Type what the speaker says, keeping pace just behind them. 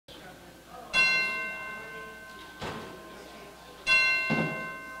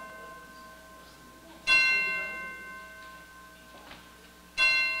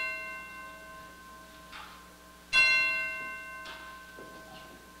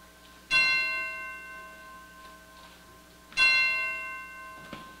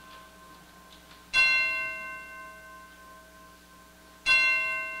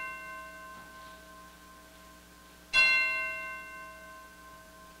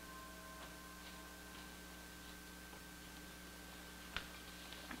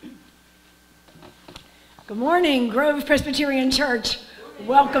Good morning, Grove Presbyterian Church.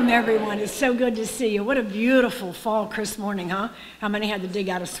 Welcome, everyone. It's so good to see you. What a beautiful fall crisp morning, huh? How many had to dig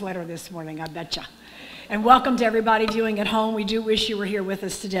out a sweater this morning? I betcha. And welcome to everybody viewing at home. We do wish you were here with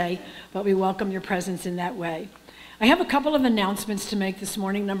us today, but we welcome your presence in that way. I have a couple of announcements to make this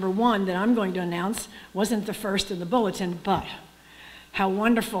morning. Number one that I'm going to announce wasn't the first in the bulletin, but how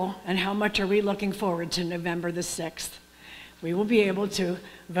wonderful and how much are we looking forward to November the 6th. We will be able to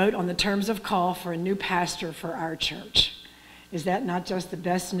vote on the terms of call for a new pastor for our church. Is that not just the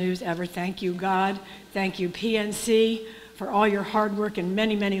best news ever? Thank you, God. Thank you, PNC, for all your hard work and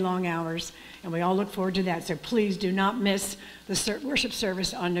many, many long hours. And we all look forward to that. So please do not miss the worship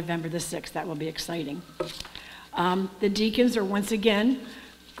service on November the 6th. That will be exciting. The deacons are once again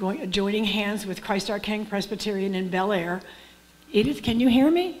joining hands with Christ our King Presbyterian in Bel Air. Edith, can you hear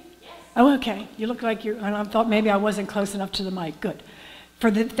me? Oh, okay. You look like you're, and I thought maybe I wasn't close enough to the mic. Good. For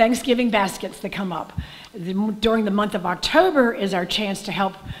the Thanksgiving baskets that come up. During the month of October is our chance to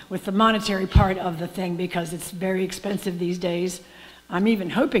help with the monetary part of the thing because it's very expensive these days. I'm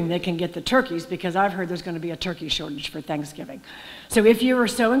even hoping they can get the turkeys because I've heard there's going to be a turkey shortage for Thanksgiving. So if you are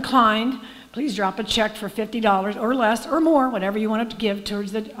so inclined, please drop a check for $50 or less or more, whatever you want to give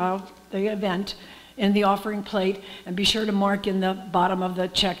towards the event, in the offering plate, and be sure to mark in the bottom of the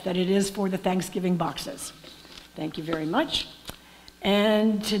check that it is for the Thanksgiving boxes. Thank you very much.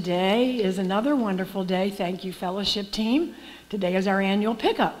 And today is another wonderful day. Thank you, fellowship team. Today is our annual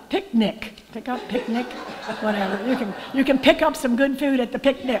picnic, whatever. You can pick up some good food at the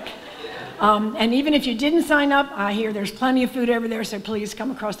picnic. And even if you didn't sign up, I hear there's plenty of food over there, so please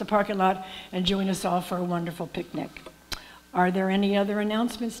come across the parking lot and join us all for a wonderful picnic. Are there any other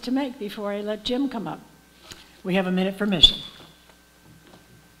announcements to make before I let Jim come up? We have a minute for mission.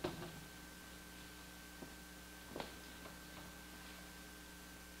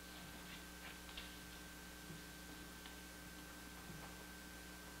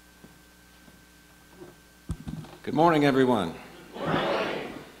 Good morning, everyone. Good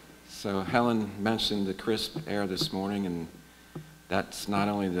morning. So Helen mentioned the crisp air this morning, and that's not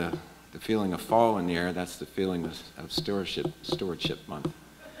only the feeling of fall in the air, that's the feeling of stewardship month.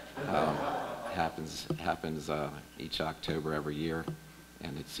 Happens each October every year,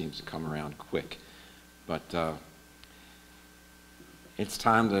 and it seems to come around quick. But it's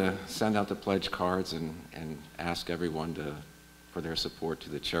time to send out the pledge cards and ask everyone for their support to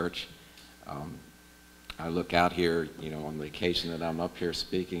the church. I look out here, on the occasion that I'm up here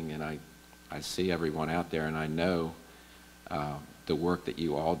speaking, and I see everyone out there, and I know the work that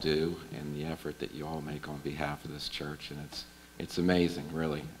you all do and the effort that you all make on behalf of this church, and it's amazing,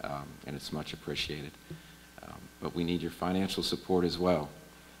 really, and it's much appreciated. But we need your financial support as well.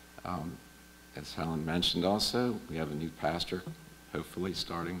 As Helen mentioned also, we have a new pastor, hopefully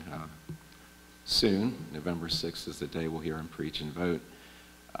starting soon. November 6th is the day we'll hear him preach and vote.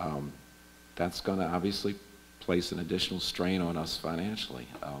 That's going to obviously place an additional strain on us financially.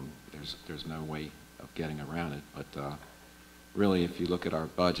 There's no way of getting around it, but really, if you look at our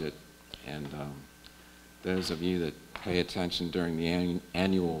budget, and those of you that pay attention during the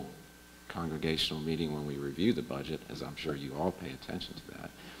annual congregational meeting when we review the budget, as I'm sure you all pay attention to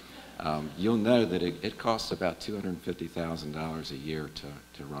that, you'll know that it costs about $250,000 a year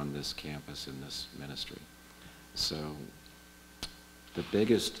to run this campus and this ministry. So the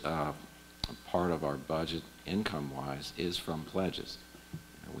biggest part of our budget, income-wise, is from pledges.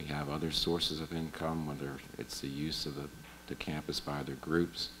 We have other sources of income, whether it's the use of the campus by other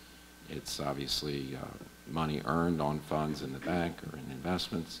groups. It's obviously money earned on funds in the bank or in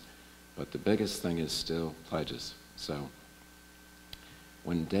investments, but the biggest thing is still pledges. So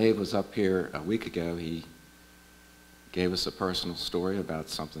when Dave was up here a week ago, he gave us a personal story about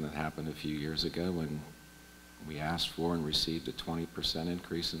something that happened a few years ago when we asked for and received a 20%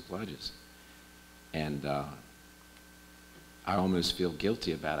 increase in pledges. And I almost feel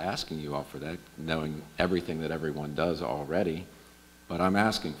guilty about asking you all for that, knowing everything that everyone does already, but I'm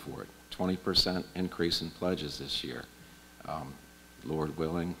asking for it. 20% increase in pledges this year, Lord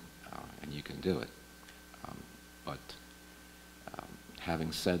willing, and you can do it. But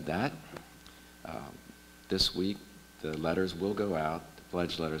having said that, this week the letters will go out, the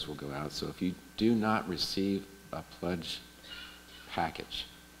pledge letters will go out, so if you do not receive a pledge package,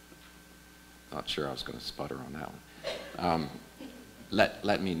 not sure I was going to sputter on that one.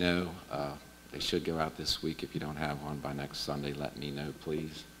 Let me know. They should go out this week. If you don't have one by next Sunday, let me know,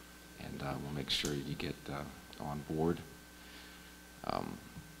 please, and we'll make sure you get on board.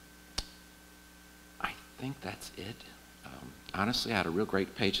 I think that's it. Honestly, I had a real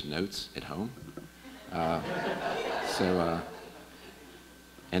great page of notes at home. So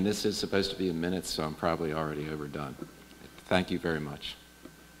And this is supposed to be in minutes, so I'm probably already overdone. Thank you very much.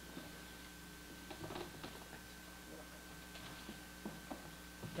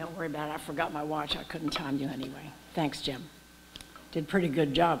 Don't worry about it. I forgot my watch. I couldn't time you anyway. Thanks, Jim. Did a pretty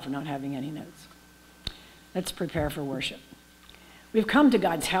good job for not having any notes. Let's prepare for worship. We've come to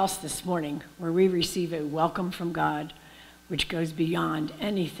God's house this morning where we receive a welcome from God which goes beyond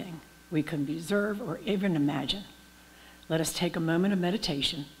anything we can deserve or even imagine. Let us take a moment of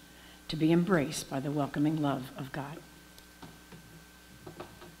meditation to be embraced by the welcoming love of God.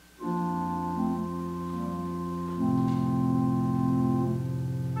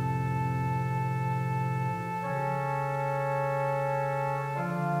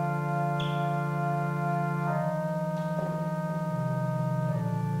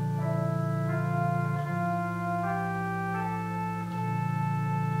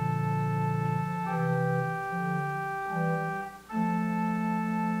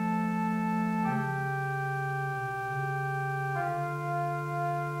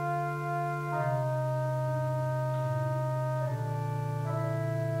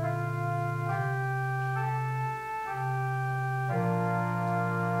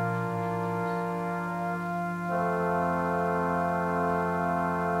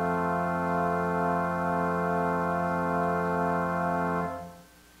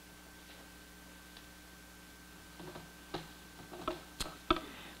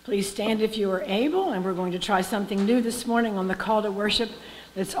 Please stand if you are able, and we're going to try something new this morning on the call to worship.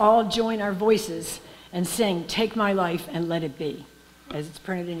 Let's all join our voices and sing, "Take My Life and Let It Be," as it's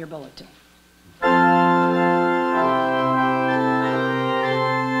printed in your bulletin.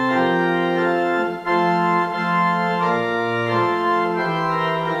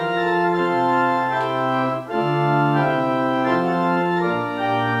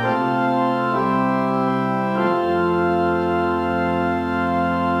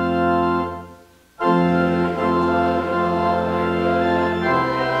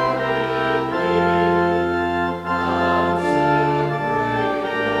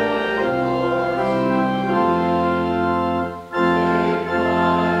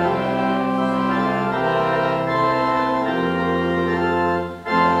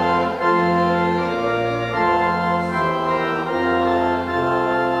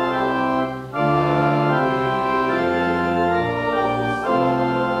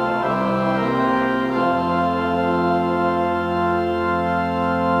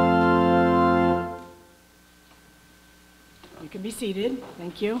 Seated.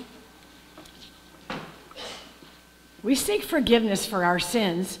 Thank you. We seek forgiveness for our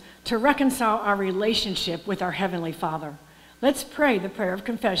sins to reconcile our relationship with our Heavenly Father. Let's pray the prayer of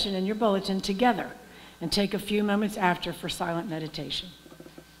confession in your bulletin together and take a few moments after for silent meditation.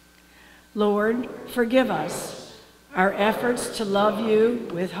 Lord, forgive us. Our efforts to love you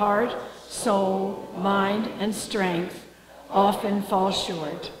with heart, soul, mind, and strength often fall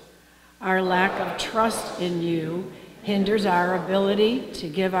short. Our lack of trust in you hinders our ability to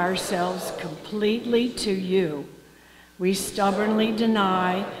give ourselves completely to you. We stubbornly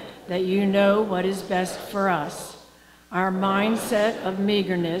deny that you know what is best for us. Our mindset of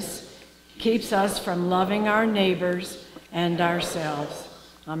meagerness keeps us from loving our neighbors and ourselves.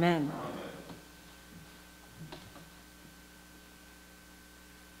 Amen.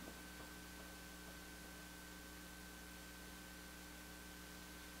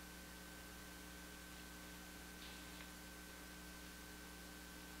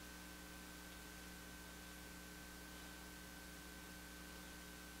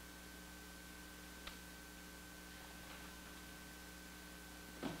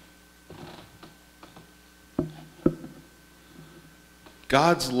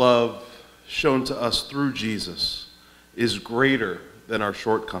 God's love shown to us through Jesus is greater than our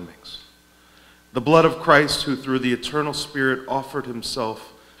shortcomings. The blood of Christ, who through the eternal Spirit offered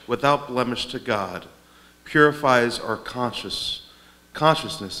himself without blemish to God, purifies our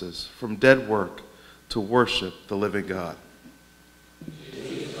consciousnesses from dead work to worship the living God.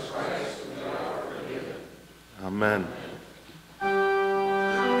 Jesus Christ, we are forgiven. Amen.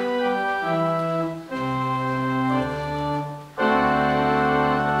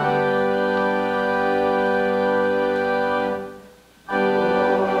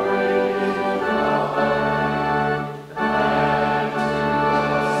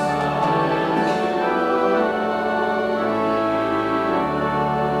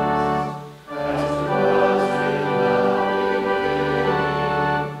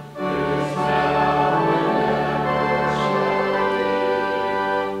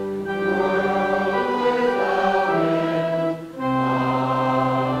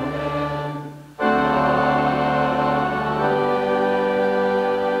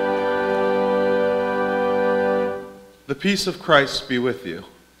 The peace of Christ be with you.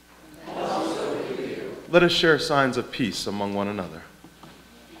 And also with you. Let us share signs of peace among one another.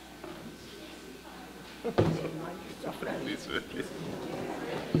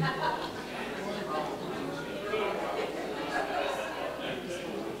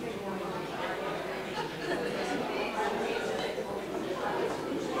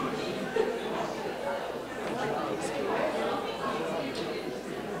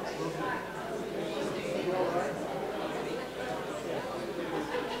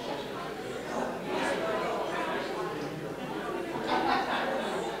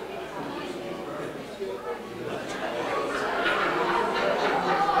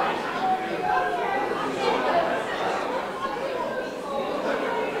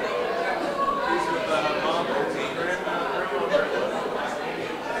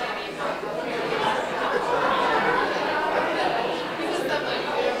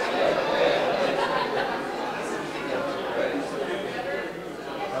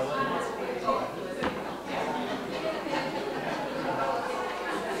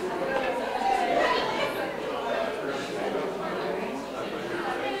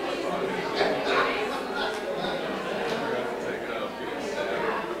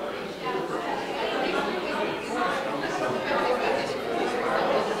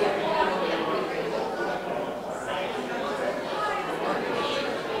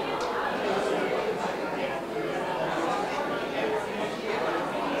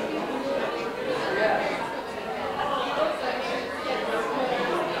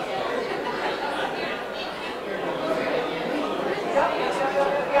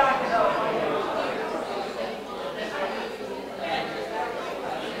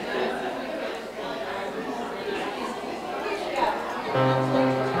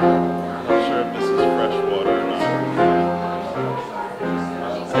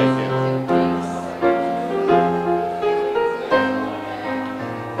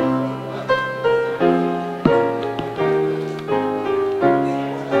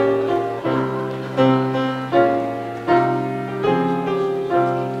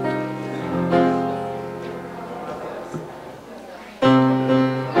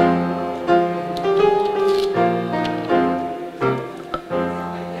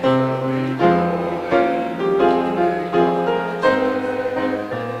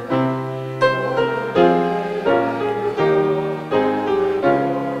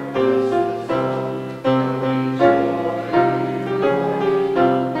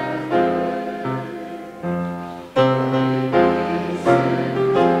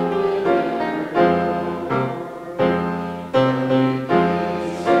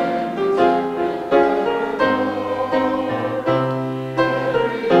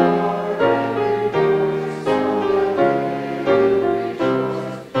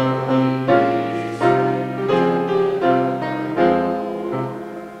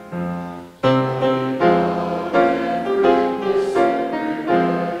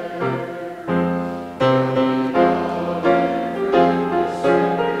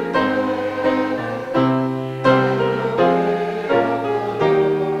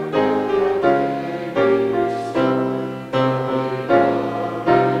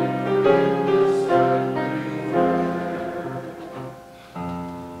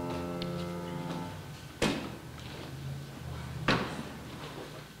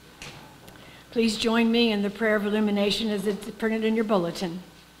 Please join me in the prayer of illumination as it's printed in your bulletin.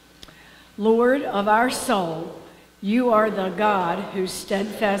 Lord of our soul, you are the God whose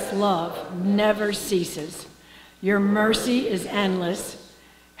steadfast love never ceases. Your mercy is endless.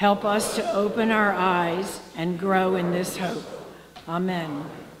 Help us to open our eyes and grow in this hope. Amen.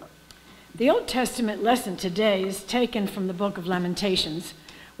 The Old Testament lesson today is taken from the book of Lamentations,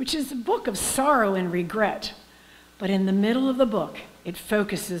 which is a book of sorrow and regret. But in the middle of the book, it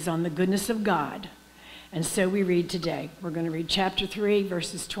focuses on the goodness of God. And so we read today. We're going to read chapter 3,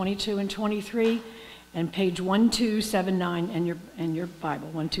 verses 22 and 23, and page 1279 in your Bible,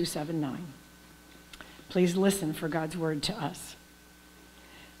 1279. Please listen for God's word to us.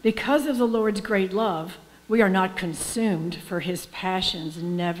 Because of the Lord's great love, we are not consumed, for his passions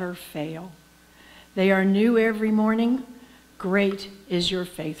never fail. They are new every morning. Great is your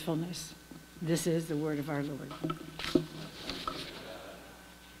faithfulness. This is the word of our Lord.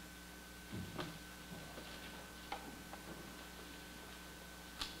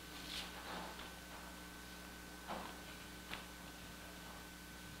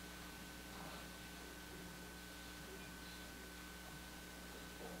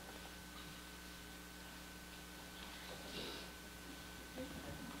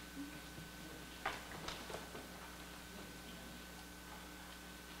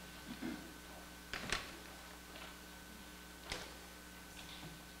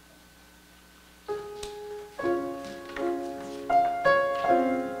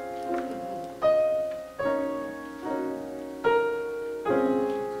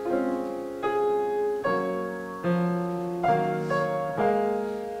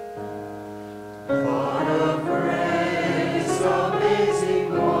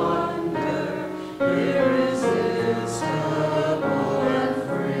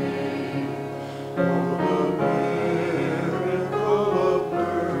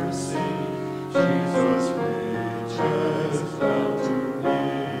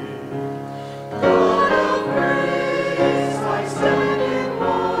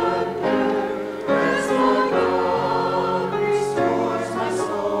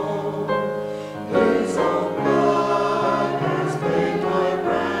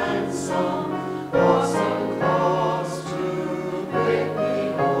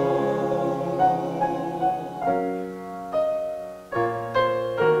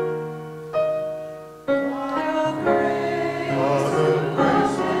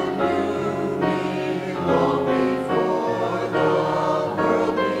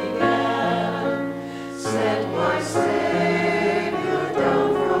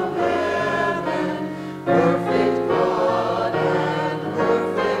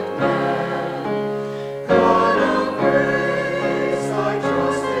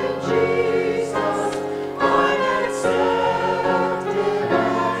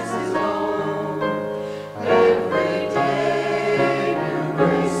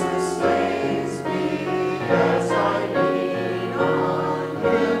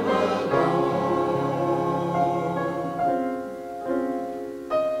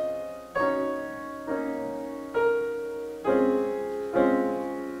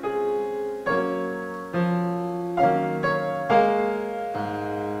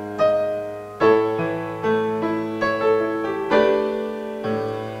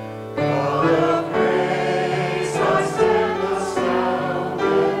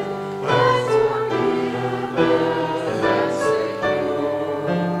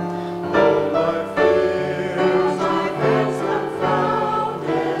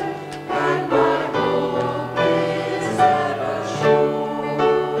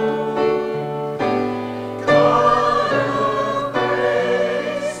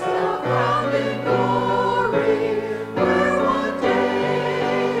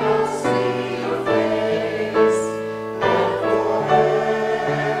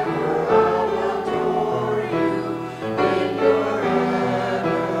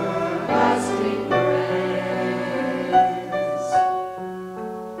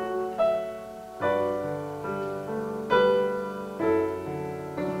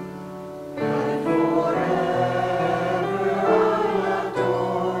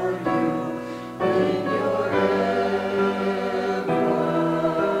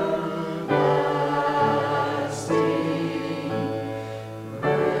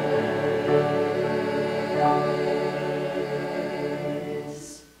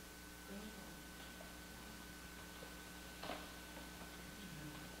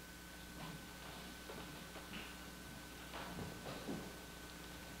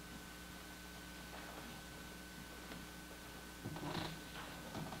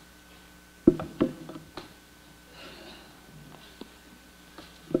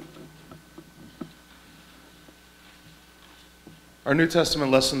 Our New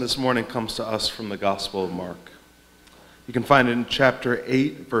Testament lesson this morning comes to us from the Gospel of Mark. You can find it in chapter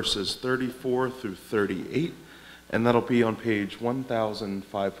 8, verses 34 through 38, and that'll be on page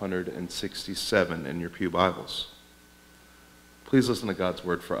 1567 in your pew Bibles. Please listen to God's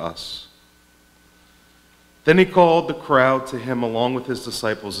word for us. Then he called the crowd to him along with his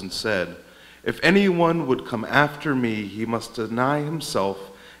disciples and said, "If anyone would come after me, he must deny himself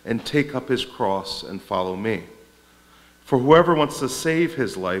and take up his cross and follow me. For whoever wants to save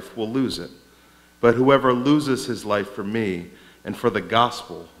his life will lose it, but whoever loses his life for me and for the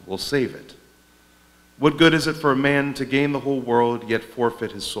gospel will save it. What good is it for a man to gain the whole world yet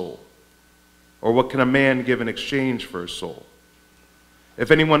forfeit his soul? Or what can a man give in exchange for his soul?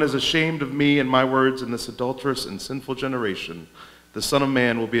 If anyone is ashamed of me and my words in this adulterous and sinful generation, the Son of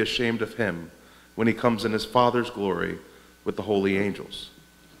Man will be ashamed of him when he comes in his Father's glory with the holy angels."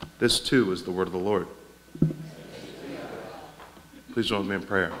 This too is the word of the Lord. Please join me in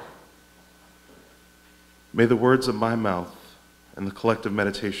prayer. May the words of my mouth and the collective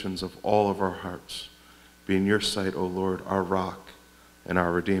meditations of all of our hearts be in your sight, O Lord, our rock and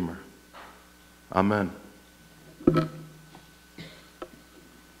our Redeemer. Amen.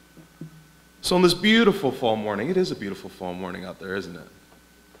 So on this beautiful fall morning, it is a beautiful fall morning out there, isn't it?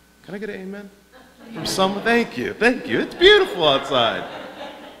 Can I get an amen? From someone? Thank you. It's beautiful outside.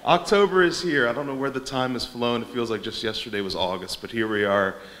 October is here. I don't know where the time has flown. It feels like just yesterday was August, but here we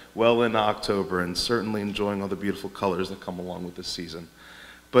are, well into October, and certainly enjoying all the beautiful colors that come along with this season.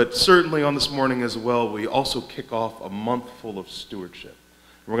 But certainly on this morning as well, we also kick off a month full of stewardship.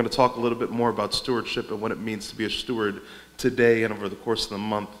 We're going to talk a little bit more about stewardship and what it means to be a steward today and over the course of the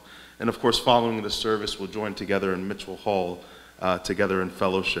month. And of course, following the service, we'll join together in Mitchell Hall, together in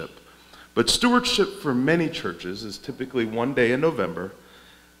fellowship. But stewardship for many churches is typically one day in November.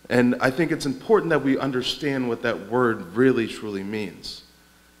 And I think it's important that we understand what that word really truly means.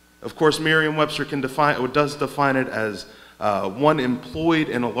 Of course, Merriam-Webster does define it as one employed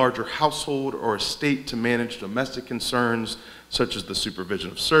in a larger household or estate to manage domestic concerns such as the supervision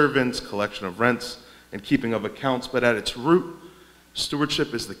of servants, collection of rents, and keeping of accounts. But at its root,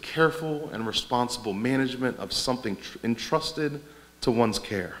 stewardship is the careful and responsible management of something entrusted to one's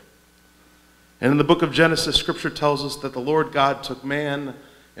care. And in the book of Genesis, Scripture tells us that the Lord God took man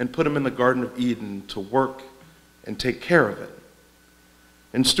and put him in the Garden of Eden to work and take care of it.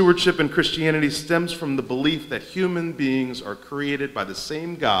 And stewardship in Christianity stems from the belief that human beings are created by the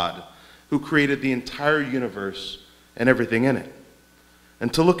same God who created the entire universe and everything in it.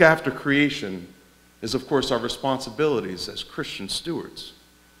 And to look after creation is, of course, our responsibilities as Christian stewards.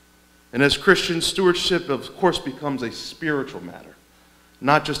 And as Christian stewardship, of course, becomes a spiritual matter,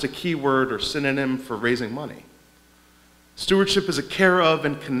 not just a keyword or synonym for raising money. Stewardship is a care of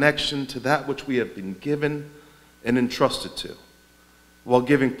and connection to that which we have been given and entrusted to, while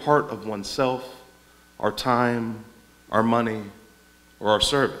giving part of oneself, our time, our money, or our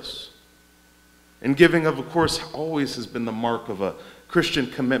service. And giving, of course, always has been the mark of a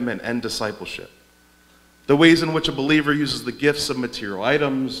Christian commitment and discipleship. The ways in which a believer uses the gifts of material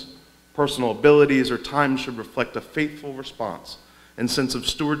items, personal abilities, or time should reflect a faithful response and sense of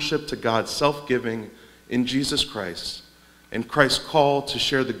stewardship to God's self-giving in Jesus Christ and Christ's call to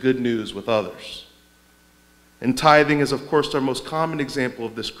share the good news with others. And tithing is, of course, our most common example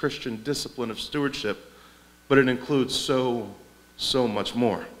of this Christian discipline of stewardship, but it includes so much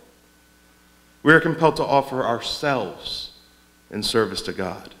more. We are compelled to offer ourselves in service to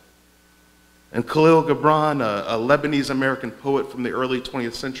God. And Khalil Gibran, a Lebanese-American poet from the early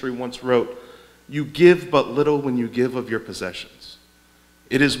 20th century, once wrote, "You give but little when you give of your possessions.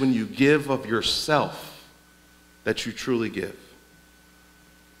 It is when you give of yourself that you truly give."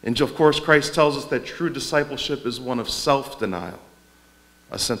 And of course, Christ tells us that true discipleship is one of self-denial,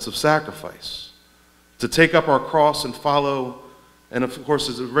 a sense of sacrifice, to take up our cross and follow. And of course,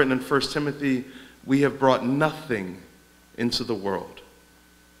 as it's written in 1 Timothy, we have brought nothing into the world.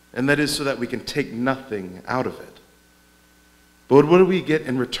 And that is so that we can take nothing out of it. But what do we get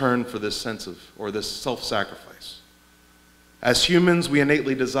in return for this sense of, or this self-sacrifice? As humans, we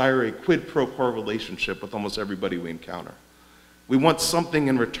innately desire a quid pro quo relationship with almost everybody we encounter. We want something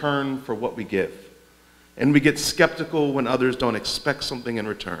in return for what we give. And we get skeptical when others don't expect something in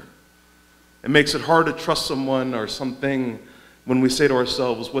return. It makes it hard to trust someone or something when we say to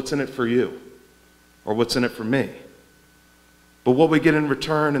ourselves, what's in it for you? Or what's in it for me? But what we get in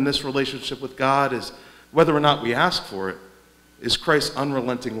return in this relationship with God is, whether or not we ask for it, is Christ's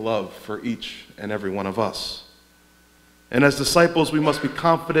unrelenting love for each and every one of us. And as disciples, we must be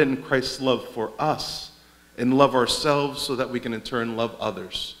confident in Christ's love for us and love ourselves so that we can in turn love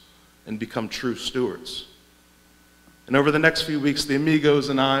others and become true stewards. And over the next few weeks, the amigos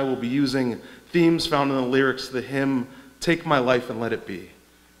and I will be using themes found in the lyrics to the hymn, Take My Life and Let It Be,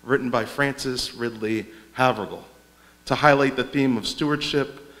 written by Frances Ridley Havergal, to highlight the theme of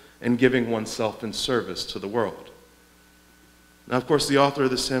stewardship and giving oneself in service to the world. Now, of course, the author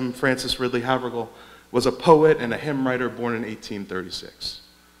of this hymn, Frances Ridley Havergal, was a poet and a hymn writer born in 1836.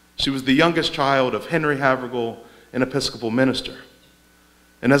 She was the youngest child of Henry Havergal, an Episcopal minister.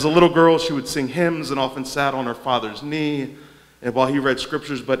 And as a little girl, she would sing hymns and often sat on her father's knee and while he read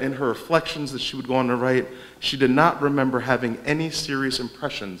scriptures, but in her reflections that she would go on to write, she did not remember having any serious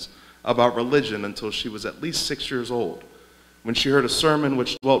impressions about religion until she was at least 6 years old, when she heard a sermon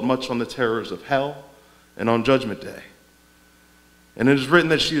which dwelt much on the terrors of hell and on Judgment Day. And it is written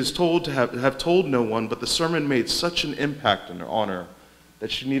that she is told to have told no one, but the sermon made such an impact on her that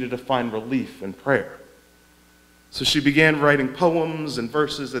she needed to find relief in prayer. So she began writing poems and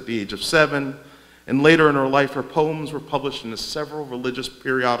verses at the age of 7, and later in her life, her poems were published in several religious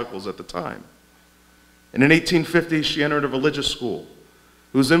periodicals at the time. And in 1850, she entered a religious school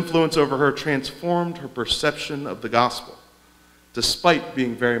whose influence over her transformed her perception of the gospel, despite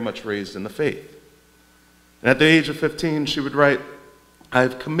being very much raised in the faith. And at the age of 15, she would write, I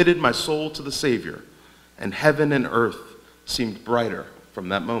have committed my soul to the Savior, and heaven and earth seemed brighter from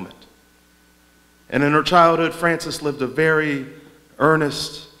that moment. And in her childhood, Frances lived a very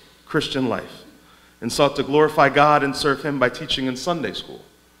earnest Christian life and sought to glorify God and serve Him by teaching in Sunday school,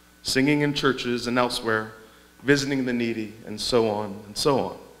 singing in churches and elsewhere, visiting the needy, and so on and so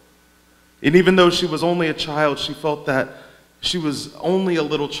on. And even though she was only a child, she felt that she was only a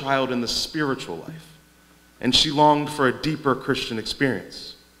little child in the spiritual life, and she longed for a deeper Christian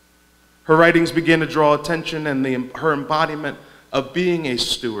experience. Her writings began to draw attention, and her embodiment of being a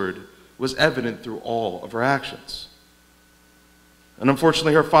steward was evident through all of her actions. And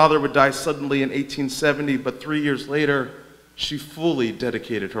unfortunately, her father would die suddenly in 1870, but 3 years later, she fully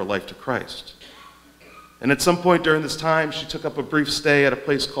dedicated her life to Christ. And at some point during this time, she took up a brief stay at a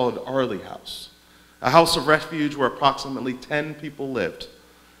place called Arley House, a house of refuge where approximately 10 people lived,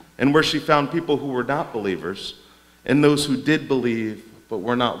 and where she found people who were not believers and those who did believe but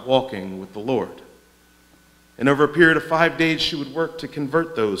were not walking with the Lord. And over a period of 5 days, she would work to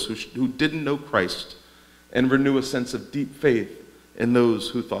convert those who didn't know Christ and renew a sense of deep faith in those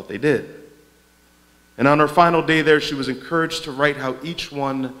who thought they did. And on her final day there, she was encouraged to write how each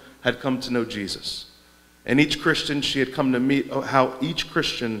one had come to know Jesus, and how each Christian she had come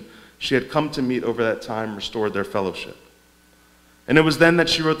to meet over that time restored their fellowship. And it was then that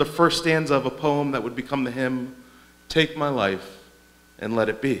she wrote the first stanza of a poem that would become the hymn, Take My Life and Let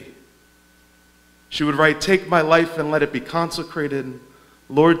It Be. She would write, Take my life and let it be consecrated,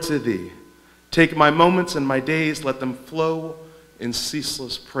 Lord, to Thee. Take my moments and my days, let them flow in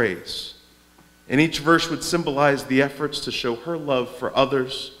ceaseless praise. And each verse would symbolize the efforts to show her love for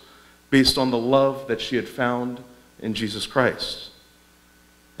others based on the love that she had found in Jesus Christ.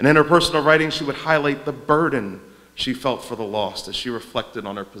 And in her personal writing, she would highlight the burden she felt for the lost as she reflected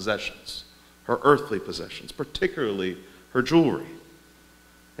on her possessions, her earthly possessions, particularly her jewelry.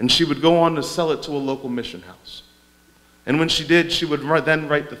 And she would go on to sell it to a local mission house. And when she did, she would then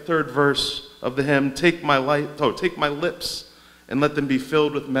write the third verse of the hymn, Take my lips and let them be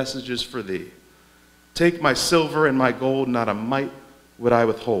filled with messages for Thee. Take my silver and my gold, not a mite would I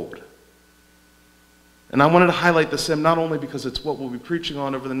withhold. And I wanted to highlight this hymn not only because it's what we'll be preaching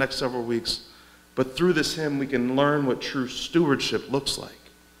on over the next several weeks, but through this hymn we can learn what true stewardship looks like.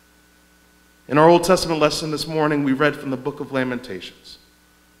 In our Old Testament lesson this morning, we read from the book of Lamentations,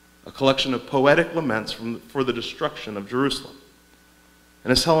 a collection of poetic laments for the destruction of Jerusalem.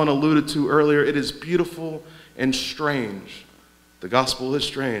 And as Helen alluded to earlier, it is beautiful and strange, the gospel is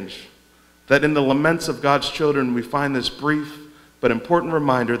strange, that in the laments of God's children we find this brief but important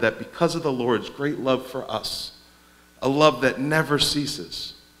reminder that because of the Lord's great love for us, a love that never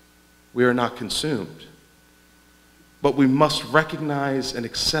ceases, we are not consumed. But we must recognize and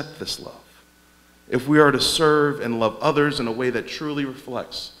accept this love if we are to serve and love others in a way that truly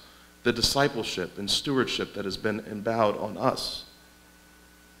reflects the discipleship and stewardship that has been endowed on us.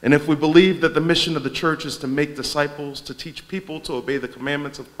 And if we believe that the mission of the church is to make disciples, to teach people to obey the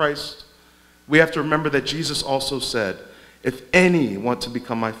commandments of Christ, we have to remember that Jesus also said, if any want to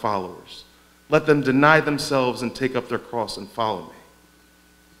become my followers, let them deny themselves and take up their cross and follow me.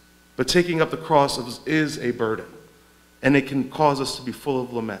 But taking up the cross is a burden, and it can cause us to be full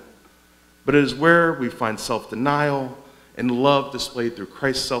of lament. But it is where we find self-denial and love displayed through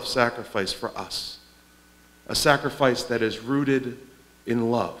Christ's self-sacrifice for us, a sacrifice that is rooted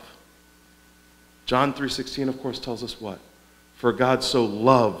in love. John 3:16, of course, tells us what? For God so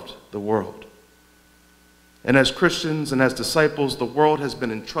loved the world. And as Christians and as disciples, the world has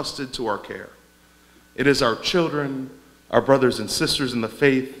been entrusted to our care. It is our children, our brothers and sisters in the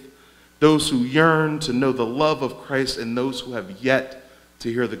faith, those who yearn to know the love of Christ and those who have yet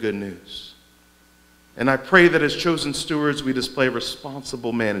to hear the good news. And I pray that as chosen stewards, we display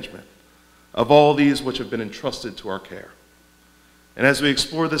responsible management of all these which have been entrusted to our care. And as we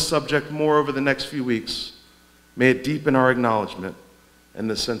explore this subject more over the next few weeks, may it deepen our acknowledgement and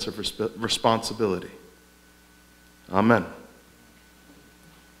the sense of responsibility. Amen.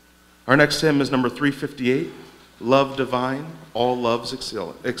 Our next hymn is number 358, Love Divine, All Loves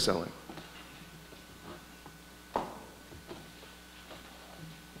Excelling.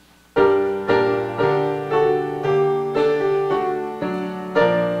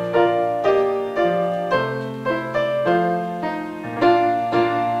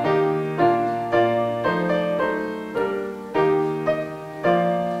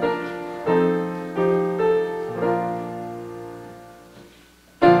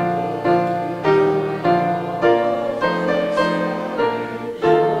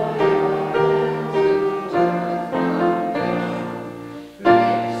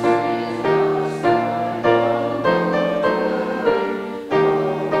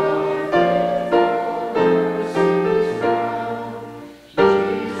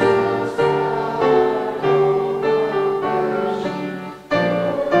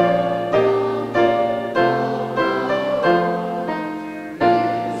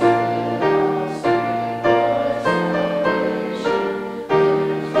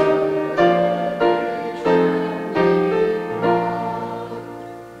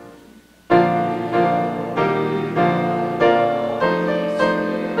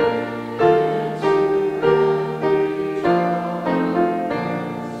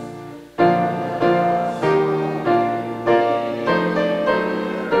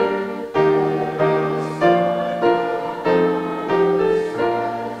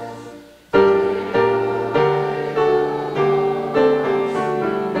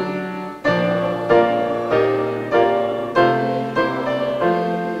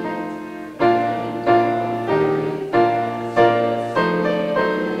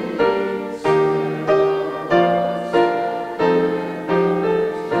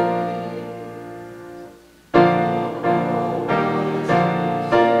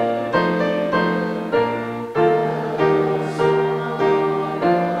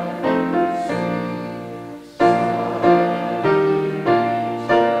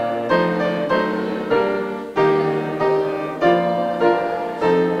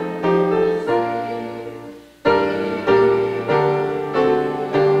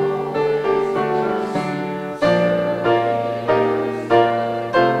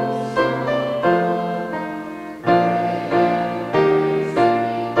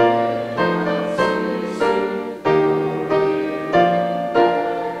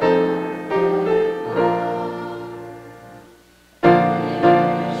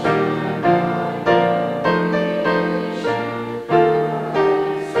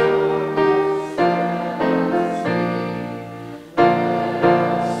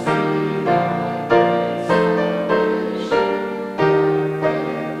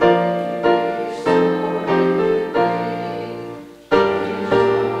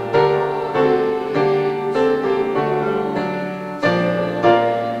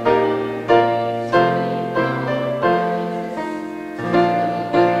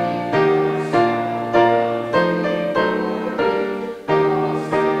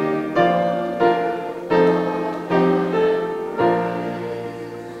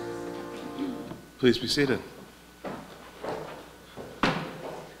 Please be seated.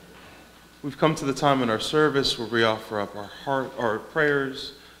 We've come to the time in our service where we offer up our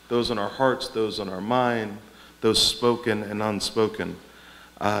prayers, those on our hearts, those on our mind, those spoken and unspoken.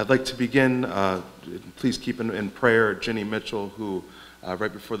 I'd like to begin, please keep in prayer Jenny Mitchell, who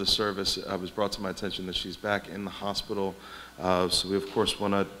right before the service was brought to my attention that she's back in the hospital. So we, of course,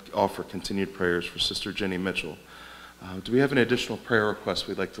 want to offer continued prayers for Sister Jenny Mitchell. Do we have any additional prayer requests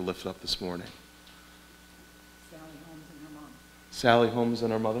we'd like to lift up this morning? Sally Holmes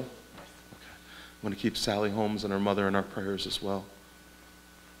and her mother? Okay. I want to keep Sally Holmes and her mother in our prayers as well.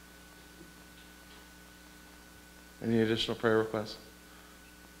 Any additional prayer requests?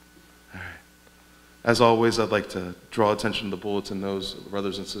 All right. As always, I'd like to draw attention to the bulletin, those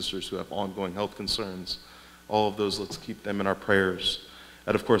brothers and sisters who have ongoing health concerns. All of those, let's keep them in our prayers.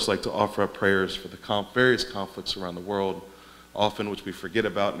 I'd, of course, like to offer up prayers for the various conflicts around the world, often which we forget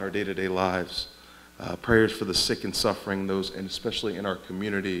about in our day-to-day lives. Prayers for the sick and suffering, those, and especially in our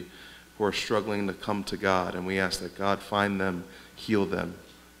community, who are struggling to come to God. And we ask that God find them, heal them,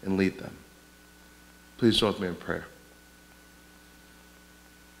 and lead them. Please join with me in prayer.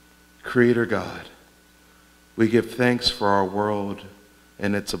 Creator God, we give thanks for our world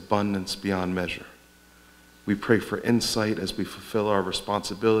and its abundance beyond measure. We pray for insight as we fulfill our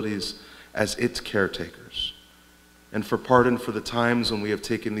responsibilities as its caretakers, and for pardon for the times when we have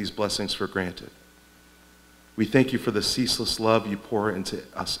taken these blessings for granted. We thank you for the ceaseless love you pour into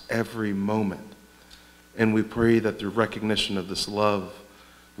us every moment, and we pray that through recognition of this love,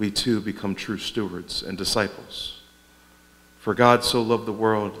 we too become true stewards and disciples. For God so loved the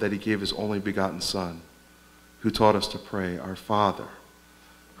world that he gave his only begotten Son, who taught us to pray, Our Father,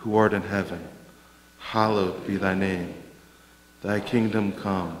 who art in heaven, hallowed be thy name. Thy kingdom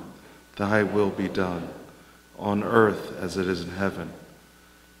come, thy will be done, on earth as it is in heaven.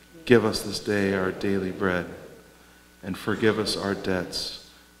 Give us this day our daily bread, and forgive us our debts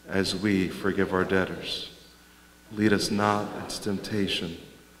as we forgive our debtors. Lead us not into temptation,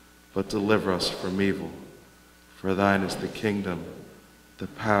 but deliver us from evil. For thine is the kingdom, the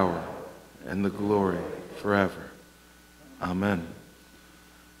power, and the glory forever. Amen.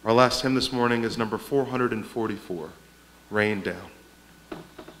 Our last hymn this morning is number 444, Rain Down.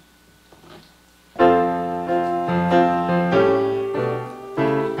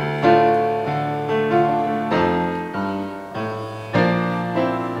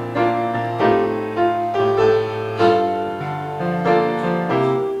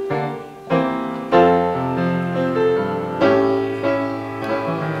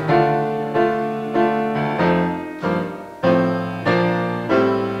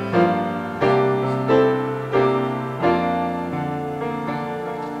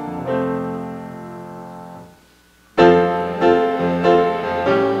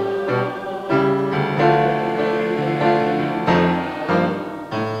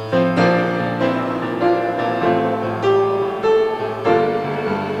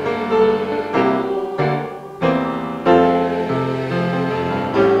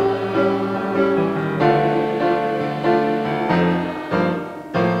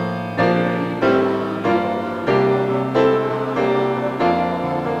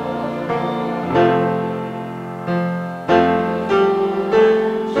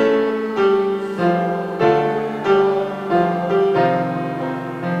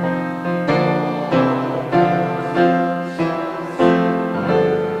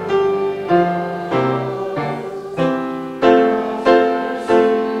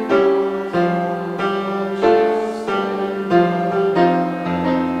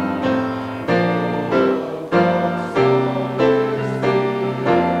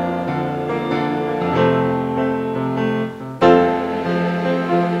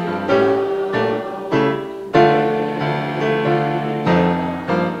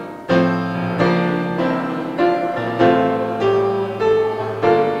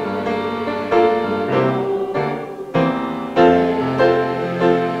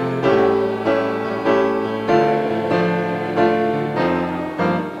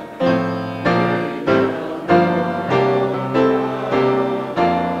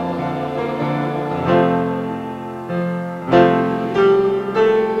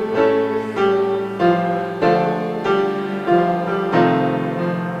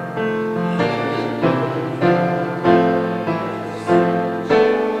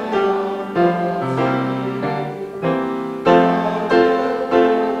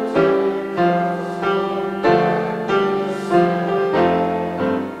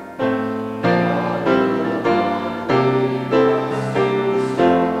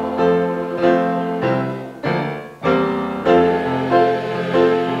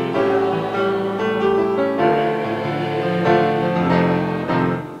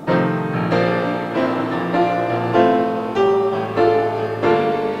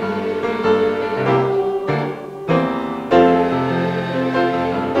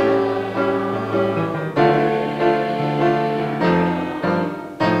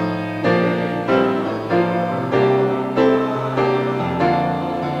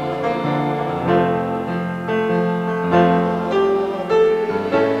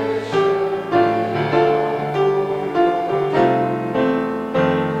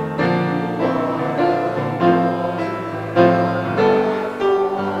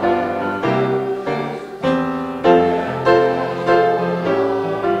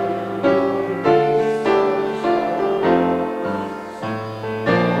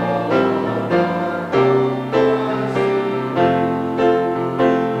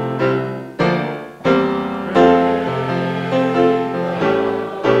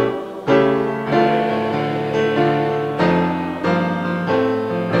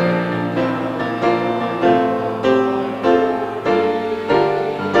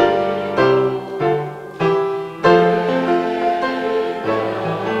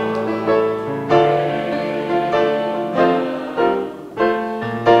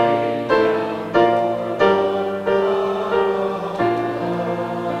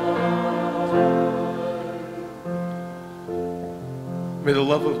 May the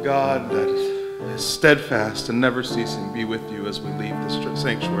love of God that is steadfast and never ceasing be with you as we leave this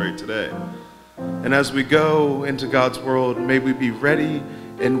sanctuary today. And as we go into God's world, may we be ready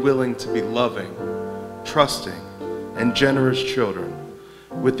and willing to be loving, trusting, and generous children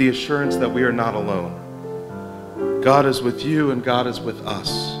with the assurance that we are not alone. God is with you and God is with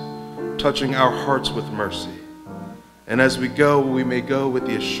us, touching our hearts with mercy. And as we go, we may go with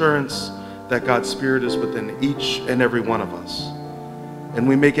the assurance that God's Spirit is within each and every one of us. And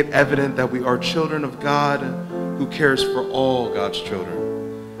we make it evident that we are children of God who cares for all God's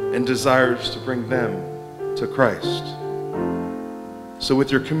children and desires to bring them to Christ. So with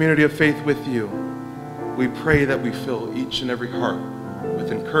your community of faith with you, we pray that we fill each and every heart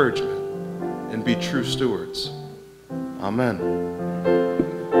with encouragement and be true stewards.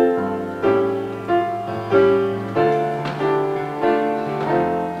 Amen.